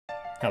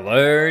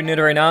Hello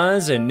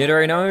Nidorinas and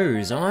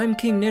Nidorinos, I'm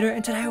KingNido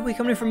and today we're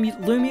coming from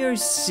Lumio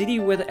City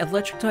where the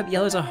electric type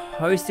yellows are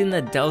hosting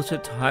the delta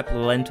type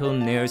lentil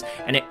neos,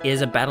 and it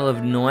is a battle of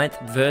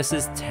 9th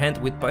versus 10th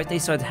with both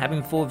these sides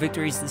having 4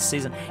 victories this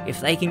season.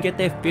 If they can get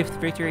their 5th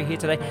victory here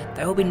today,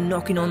 they will be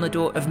knocking on the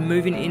door of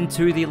moving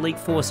into the Elite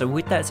Four. So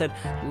with that said,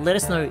 let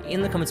us know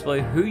in the comments below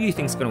who you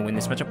think is going to win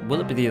this matchup.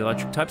 Will it be the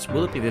electric types?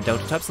 Will it be the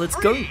delta types? Let's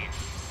go! 3,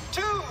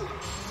 2,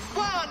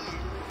 1,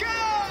 go!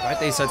 Both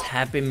these sides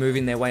have been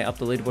moving their way up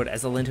the leaderboard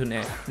as the Lentil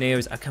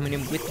Neos are coming in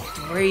with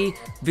 3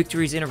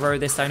 victories in a row.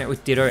 They're starting out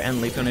with Ditto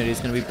and Leafeon. It is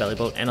going to be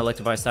Bellybolt and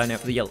Electivire starting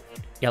out for the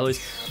Yellows,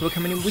 who are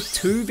coming in with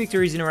 2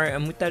 victories in a row.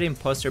 And with that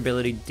imposter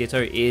ability,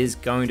 Ditto is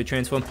going to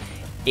transform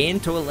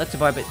into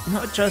Electivire. But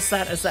not just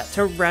that, as that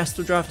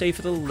Terrestrial Draftee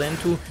for the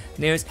Lentil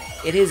Neos,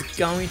 it is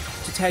going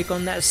to take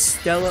on that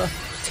Stellar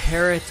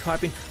Terra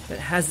typing that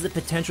has the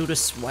potential to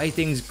sway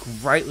things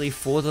greatly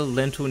for the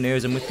Lentil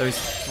Neos. And with those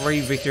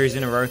 3 victories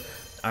in a row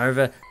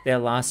over their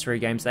last 3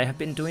 games, they have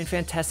been doing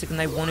fantastic, and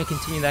they want to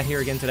continue that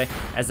here again today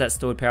as that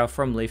stored power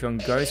from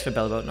Leafeon goes for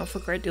Bellybolt. Not for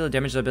a great deal of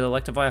damage though, but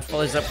Electivire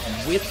follows up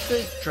with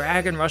the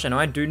Dragon Rush, and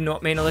I do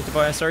not mean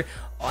Electivire, sorry,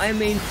 I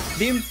mean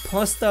the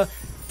imposter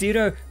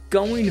Ditto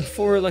going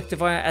for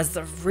Electivire as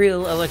the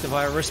real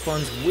Electivire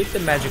responds with the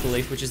Magical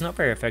Leaf, which is not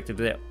very effective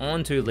there,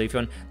 onto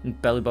Leafeon.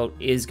 Bellybolt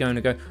is going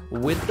to go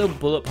with the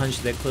Bullet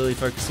Punch. They're clearly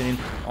focusing in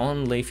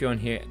on Leafeon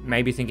here,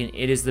 maybe thinking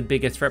it is the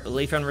bigger threat, but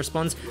Leafeon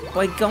responds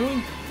by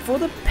going for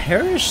the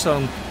Perish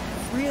Song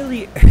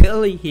really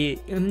early here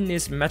in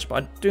this matchup.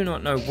 I do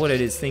not know what it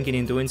is thinking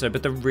in doing so,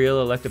 but the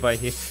real Electivire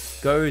here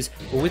goes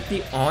with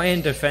the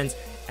Iron Defense,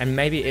 and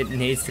maybe it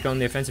needs to go on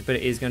the offensive, but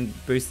it is going to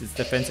boost its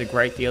defense a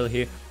great deal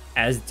here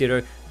as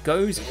Ditto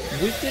goes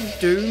with the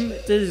Doom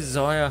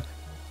Desire,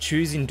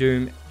 choosing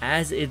Doom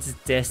as its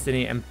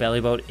destiny, and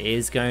Bellybolt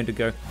is going to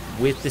go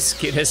with the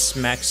Skitter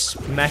Smack,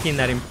 smacking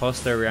that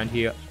imposter around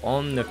here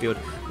on the field,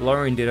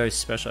 lowering Ditto's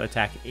special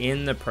attack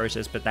in the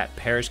process, but that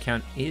perish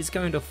count is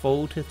going to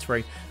fall to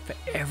 3 for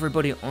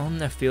everybody on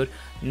the field,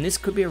 and this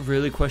could be a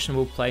really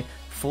questionable play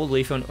for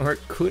Leafeon, or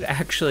it could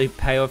actually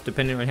pay off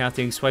depending on how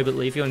things sway, but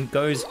Leafeon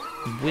goes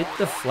with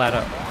the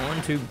flatter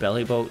onto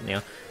Bellybolt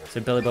now. So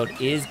Bellybolt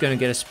is going to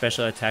get a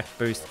special attack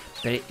boost,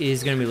 but it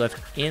is going to be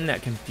left in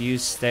that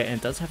confused state, and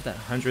it does have that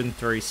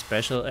 103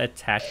 special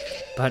attack,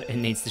 but it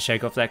needs to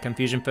shake off that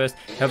confusion first.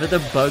 However, the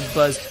Bug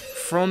Buzz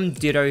from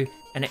Ditto,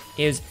 and it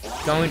is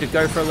going to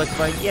go for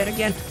Electivire yet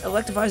again.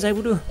 Electivire is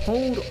able to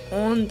hold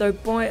on though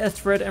by a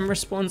thread and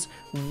responds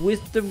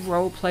with the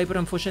role play, but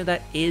unfortunately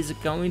that is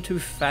going to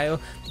fail,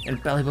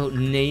 and Bellybolt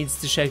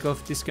needs to shake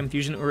off this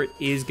confusion or it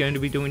is going to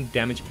be doing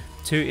damage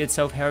to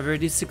itself. However,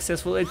 it is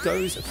successful. It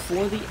goes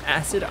for the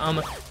Acid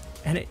Armor,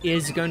 and it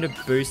is going to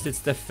boost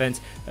its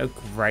defense a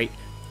great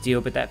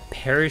deal, but that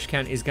perish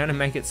count is going to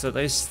make it so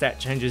those stat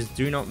changes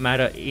do not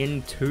matter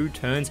in 2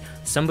 turns.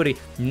 Somebody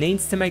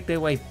needs to make their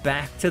way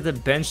back to the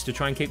bench to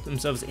try and keep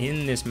themselves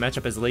in this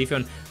matchup, as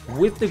Leafeon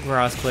with the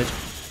Grass Pledge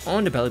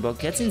onto Bellybolt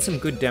gets in some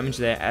good damage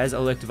there, as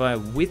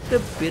Electivire with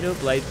the Bitter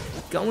Blade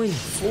going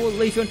for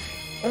Leafeon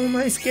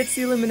almost gets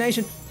the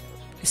elimination.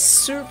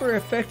 Super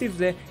effective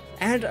there,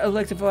 and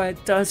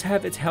Electivire does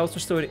have its health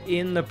restored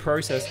in the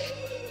process.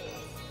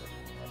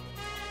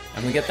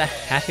 And we get the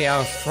happy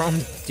hour from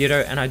Ditto,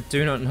 and I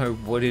do not know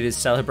what it is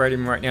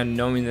celebrating right now,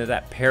 knowing that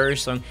that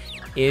Perish Song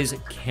is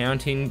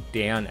counting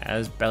down,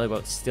 as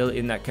Bellybolt still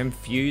in that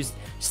confused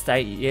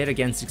state, yet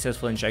again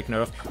successful in shaking it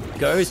off.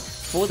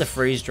 Goes for the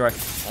Freeze Dry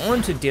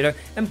onto Ditto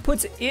and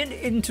puts it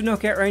into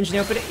knockout range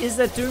now, but it is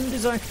that Doom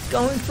Design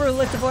going for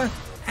Electivire.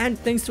 And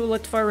thanks to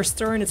Electivire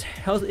restoring its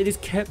health, it is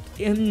kept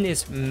in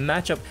this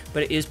matchup,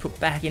 but it is put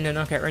back into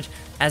knockout range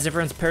as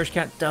everyone's perish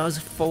count does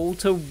fall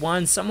to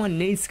 1. Someone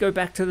needs to go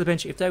back to the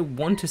bench if they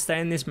want to stay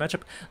in this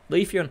matchup.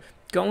 Leafeon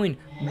going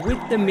with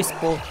the Mist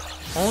Ball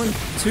on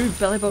to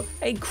Bellybolt,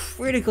 a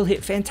critical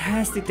hit,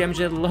 fantastic damage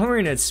there,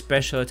 lowering its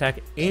special attack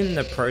in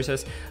the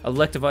process.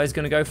 Electivire is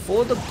going to go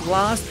for the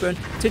Blast Burn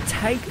to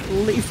take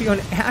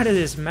Leafeon out of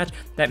this match.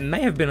 That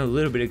may have been a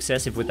little bit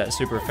excessive with that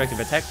super effective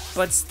attack,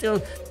 but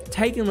still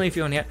taking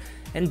Leafeon out,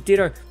 and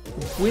Ditto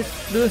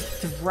with the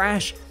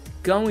Thrash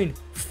going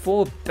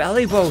for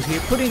Bellybolt here,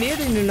 putting it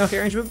into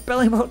knockout range, but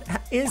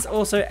Bellybolt is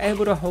also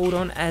able to hold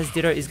on as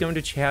Ditto is going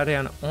to chow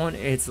down on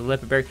its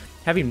Leopard Berry,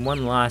 having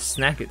one last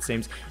snack it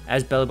seems,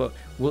 as Bellybolt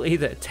will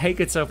either take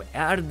itself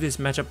out of this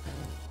matchup,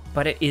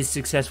 but it is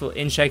successful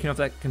in shaking off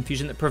that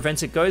confusion that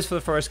prevents it. Goes for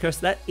the Forest Curse.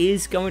 That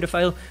is going to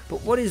fail,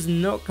 but what is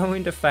not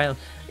going to fail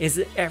is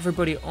that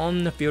everybody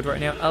on the field right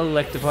now,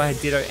 Electivire,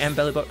 Ditto and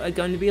Bellybolt, are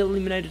going to be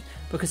eliminated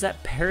because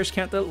that perish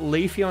count that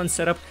Leafeon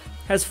set up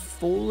has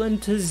fallen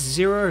to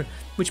 0,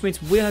 which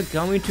means we are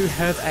going to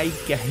have a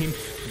game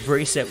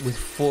reset with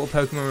 4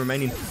 Pokemon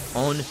remaining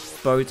on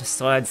both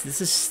sides. This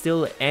is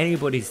still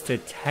anybody's to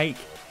take.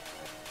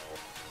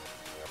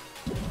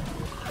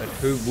 but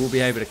who will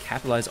be able to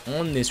capitalize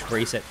on this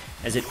reset,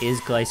 as it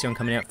is Glaceon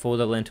coming out for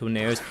the Lentil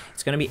Neos.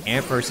 It's going to be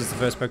Ampharos as the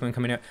first Pokemon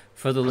coming out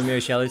for the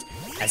Lumiose Shallows.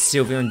 As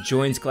Sylveon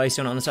joins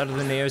Glaceon on the side of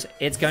the Neos,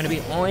 it's going to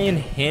be Iron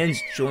Hands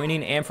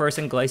joining Ampharos,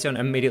 and Glaceon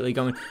immediately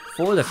going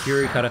for the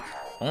Fury Cutter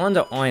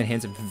onto Iron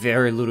Hands.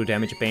 Very little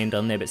damage being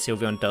done there, but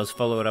Sylveon does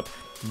follow it up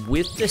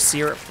with the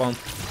Syrup Bomb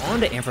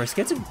onto Ampharos.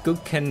 Gets a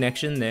good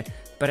connection there,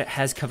 but it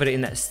has covered it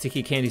in that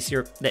sticky candy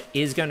syrup that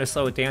is going to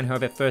slow it down.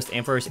 However, first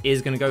Ampharos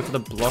is going to go for the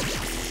block,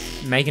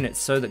 making it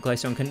so that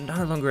Glaceon can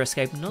no longer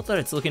escape. Not that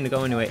it's looking to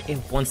go anywhere, it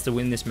wants to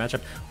win this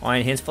matchup.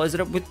 Iron Hands follows it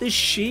up with the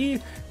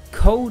sheer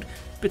cold,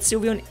 but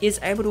Sylveon is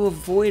able to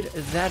avoid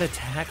that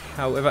attack.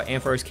 However,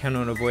 Ampharos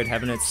cannot avoid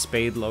having its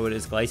speed lowered,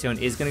 as Glaceon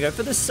is going to go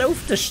for the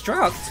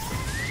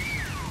self-destruct.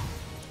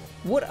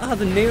 What are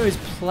the Neos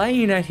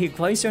playing at here?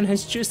 Glaceon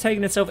has just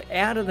taken itself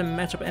out of the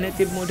matchup, and it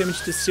did more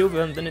damage to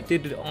Sylveon than it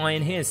did to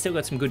Iron Hands. Still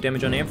got some good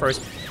damage on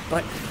Ampharos,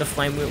 but the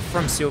Flame Wheel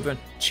from Sylveon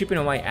chipping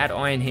away at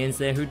Iron Hands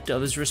there, who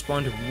does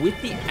respond with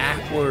the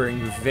Aqua Ring,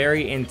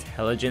 very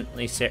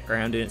intelligently set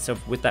around in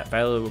itself with that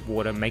Veil of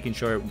Water, making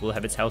sure it will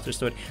have its health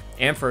restored.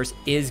 Ampharos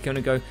is going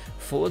to go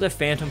for the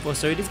Phantom Force,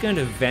 so it is going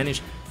to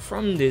vanish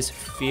from this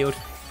field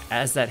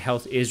as that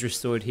health is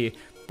restored here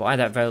by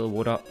that Veil of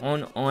Water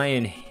on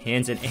Iron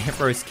Hands, and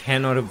Ampharos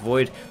cannot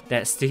avoid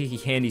that sticky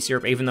candy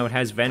syrup even though it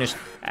has vanished,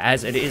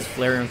 as it is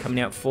Flareon coming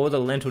out for the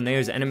Lentil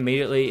Neos, and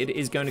immediately it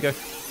is going to go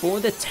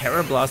for the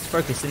Terra Blast,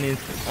 focusing in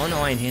on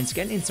Iron Hands,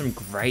 getting in some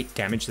great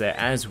damage there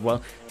as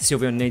well.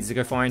 Sylveon needs to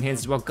go for Iron Hands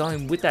as well,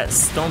 going with that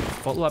Stomp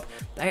follow-up.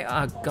 They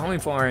are going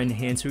for Iron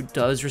Hands, who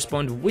does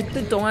respond with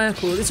the Dire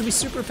Claw. This will be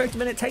super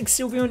effective, and it takes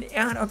Sylveon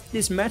out of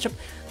this matchup.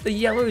 The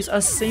Yellows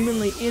are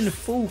seemingly in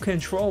full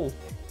control,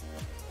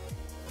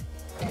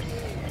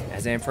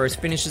 as Ampharos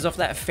finishes off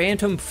that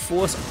Phantom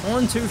Force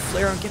onto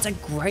Flareon. Gets a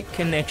great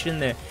connection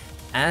there,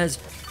 as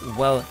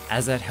well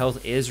as that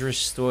health is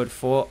restored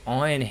for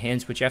Iron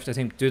Hands, which you have to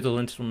think, do the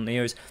Lentil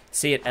Neos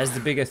see it as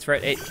the bigger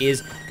threat? It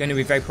is going to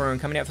be Vaporeon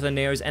coming out for the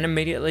Neos, and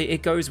immediately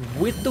it goes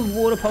with the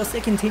Water Pulse. They're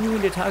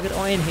continuing to target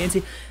Iron Hands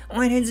here.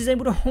 Iron Hands is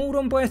able to hold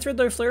on by a thread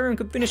though. Flareon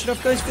could finish it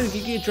off, goes for the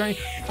Giga Drain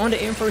onto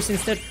Ampharos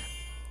instead,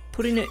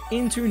 putting it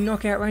into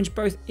knockout range.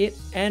 Both it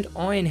and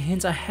Iron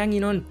Hands are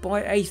hanging on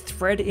by a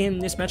thread in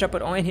this matchup,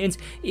 but Iron Hands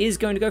is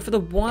going to go for the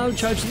Wild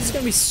Charge. This is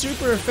going to be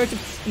super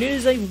effective, and it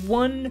is a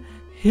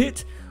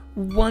one-hit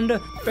wonder.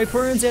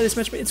 Vaporeon's out of this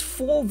matchup. It's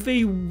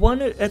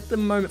 4v1 at the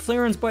moment.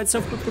 Flareon's by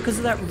itself, but because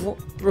of that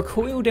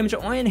recoil damage,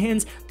 Iron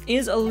Hands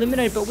is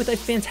eliminated, but with a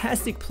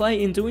fantastic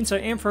play in doing so.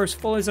 Ampharos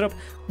follows it up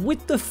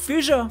with the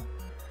Fissure,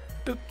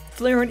 but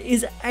Flareon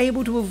is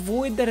able to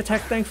avoid that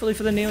attack, thankfully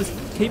for the Neos,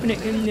 keeping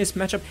it in this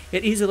matchup.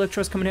 It is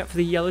Electros coming out for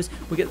the Yellows.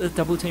 We get the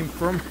double team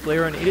from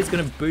Flareon. It is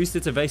going to boost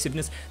its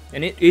evasiveness,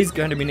 and it is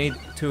going to be need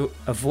to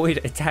avoid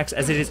attacks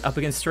as it is up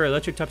against 3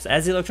 electric types,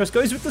 as the Electros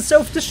goes with the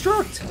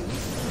self-destruct.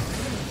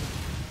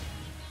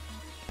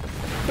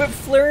 But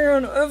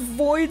Flareon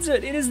avoids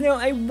it. It is now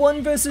a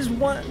 1 versus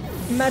 1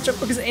 matchup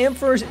because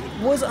Ampharos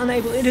was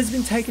unable. It has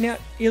been taken out.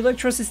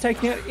 Electros is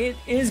taken out. It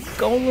is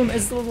Golem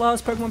as the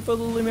last Pokemon for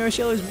the Lumiose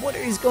Shallows. What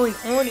is going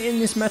on in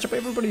this matchup?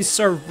 Everybody's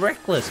so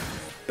reckless.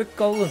 But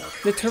Golem,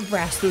 the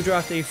Terrestrial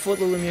Draftee for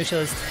the Lumiose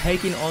Shallows,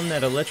 taking on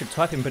that electric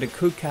typing, but it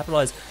could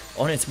capitalize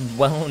on its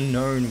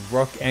well-known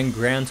rock and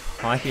ground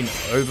typing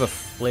over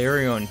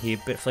Flareon here.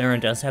 But Flareon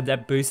does have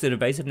that boosted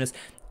evasiveness,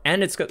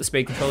 and it's got the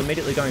speed control,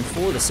 immediately going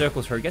for the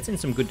Circle Throw. Gets in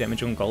some good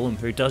damage on Golem,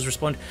 who does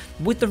respond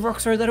with the Rock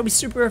Throw. That'll be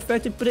super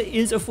effective, but it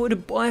is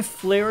avoided by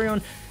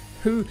Flareon,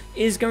 who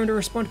is going to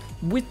respond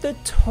with the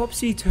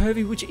Topsy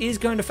Turvy, which is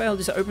going to fail.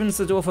 This opens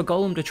the door for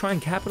Golem to try and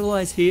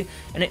capitalize here,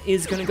 and it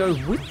is going to go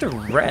with the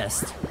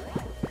rest.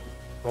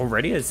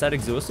 Already, it's that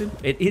exhausted.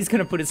 It is going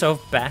to put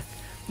itself back.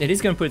 It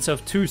is going to put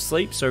itself to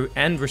sleep,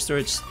 and restore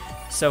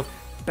itself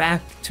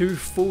back to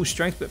full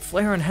strength, but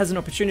Flareon has an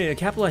opportunity to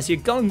capitalize here,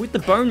 going with the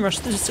Bone Rush.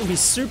 This will be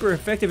super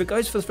effective. It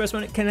goes for the first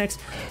one, it connects.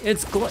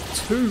 It's got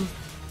 2.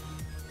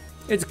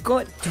 It's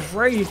got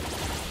 3.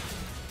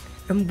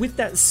 And with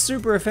that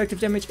super effective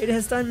damage, it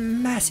has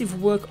done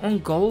massive work on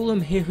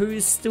Golem here, who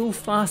is still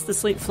fast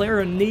asleep.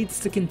 Flareon needs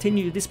to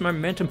continue this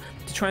momentum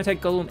to try and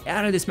take Golem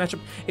out of this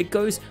matchup. It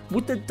goes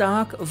with the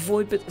Dark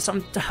Void, but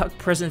some Dark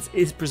Presence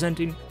is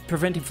preventing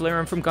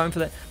Flareon from going for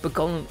that. But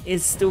Golem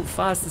is still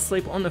fast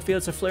asleep on the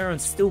field, so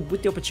Flareon's still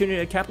with the opportunity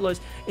to capitalize.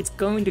 It's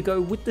going to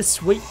go with the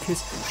Sweep,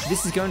 because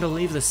this is going to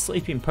leave the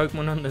sleeping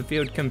Pokemon on the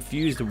field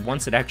confused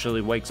once it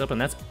actually wakes up,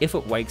 and that's if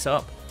it wakes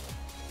up.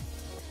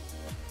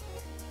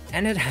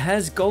 And it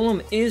has.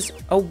 Golem is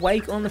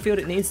awake on the field.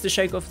 It needs to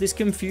shake off this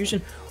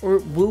confusion, or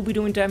it will be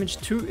doing damage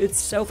to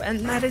itself,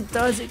 and that it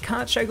does. It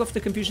can't shake off the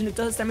confusion. It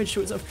does damage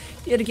to itself.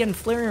 Yet again,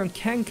 Flareon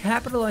can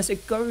capitalize.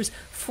 It goes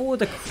for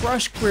the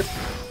Crush Grip.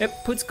 It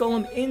puts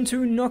Golem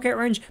into knockout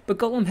range, but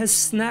Golem has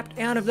snapped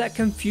out of that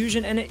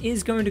confusion, and it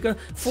is going to go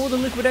for the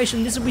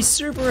Liquidation. This will be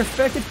super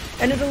effective,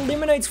 and it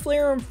eliminates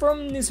Flareon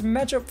from this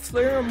matchup.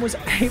 Flareon was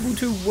able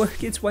to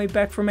work its way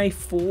back from a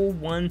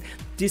 4-1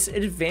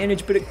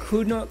 disadvantage, but it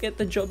could not get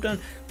the job done.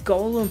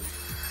 Golem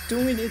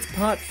doing its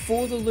part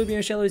for the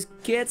Lumiose Yellows,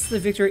 gets the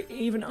victory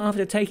even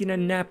after taking a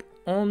nap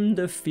on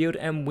the field,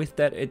 and with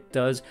that it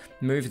does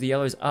move the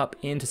Yellows up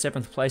into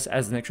 7th place.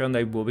 As the next round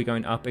they will be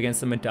going up against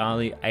the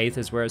Medali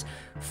 8th, whereas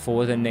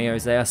for the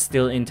Neos they are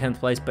still in 10th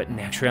place, but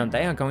next round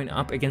they are going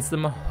up against the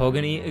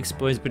Mahogany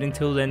Explorers. But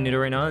until then,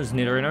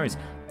 Nidorinos,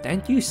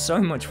 thank you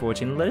so much for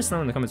watching. Let us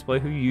know in the comments below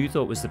who you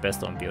thought was the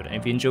best on build, and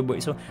if you enjoyed what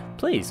you saw,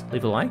 please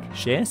leave a like,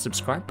 share,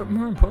 subscribe, but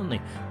more importantly,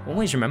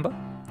 always remember,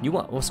 you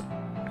are awesome,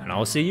 and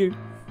I'll see you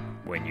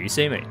when you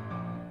see me.